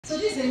So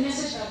this is the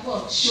message that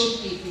God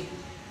showed me again.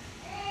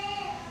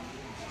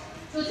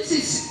 So this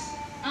is,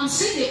 I'm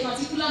seeing a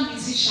particular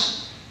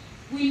musician.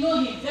 We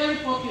know him, very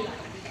popular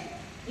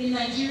in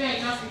Nigeria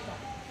and Africa.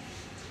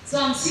 So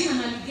I'm seeing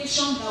an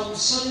allegation that will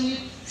suddenly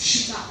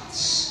shoot out.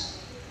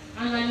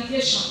 An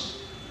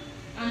allegation.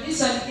 And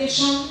this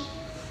allegation,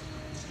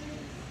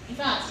 in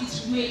fact, it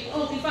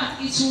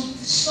will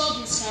disturb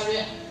his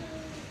career.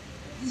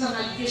 This is an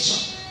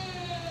allegation.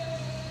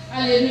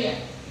 Hallelujah.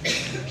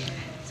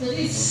 So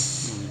this,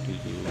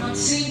 I'm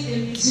seeing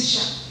a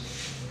musician,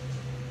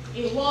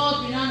 a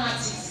world-renowned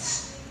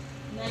artist,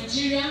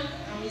 Nigerian,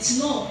 and it's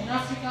known in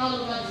Africa all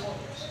over the world.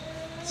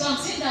 So I'm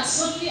saying that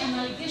suddenly an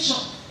allegation,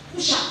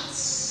 push out.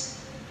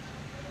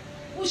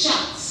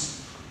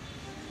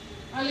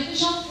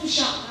 Allegation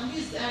push out. And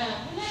this, will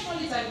I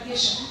call it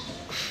allegation?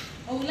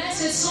 Or will I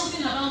say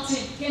something about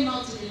him came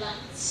out to the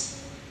light?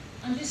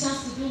 And this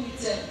has to do with,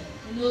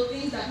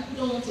 things that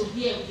people don't want to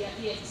hear with their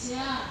ears. Say,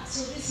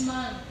 so this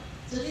man,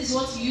 so this is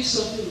what he used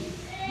to do.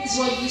 This is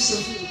what he used to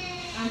do.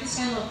 And this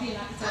kind of thing, it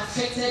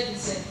affected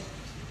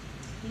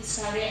his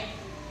career.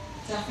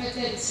 It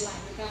affected his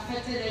life. It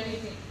affected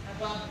everything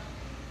about him.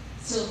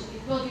 So,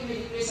 if God give me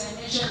the grace,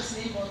 I mention his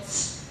name, but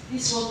this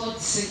is what God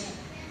is saying.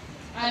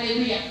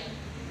 Hallelujah.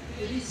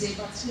 This is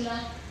a particular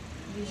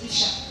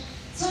musician.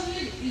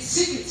 Suddenly, his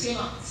secret came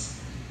out.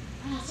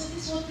 So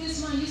this is what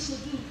this man used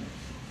to do.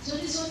 So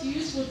this is what he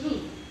used to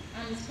do.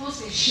 And it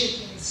caused a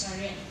shake in his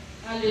career.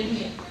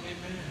 Hallelujah.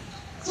 Amen.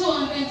 So,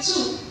 and then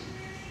two,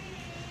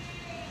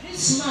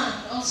 this man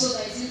also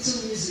that is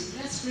into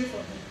music, let's pray for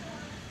him.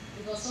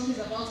 Because something is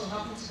about to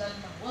happen to that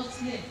man. What's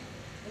his name?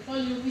 They call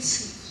you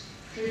Wizkid.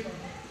 Pray for him.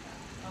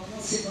 I will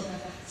not say more than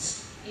that.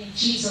 In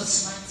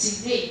Jesus'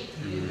 mighty name.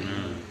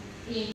 Amen. In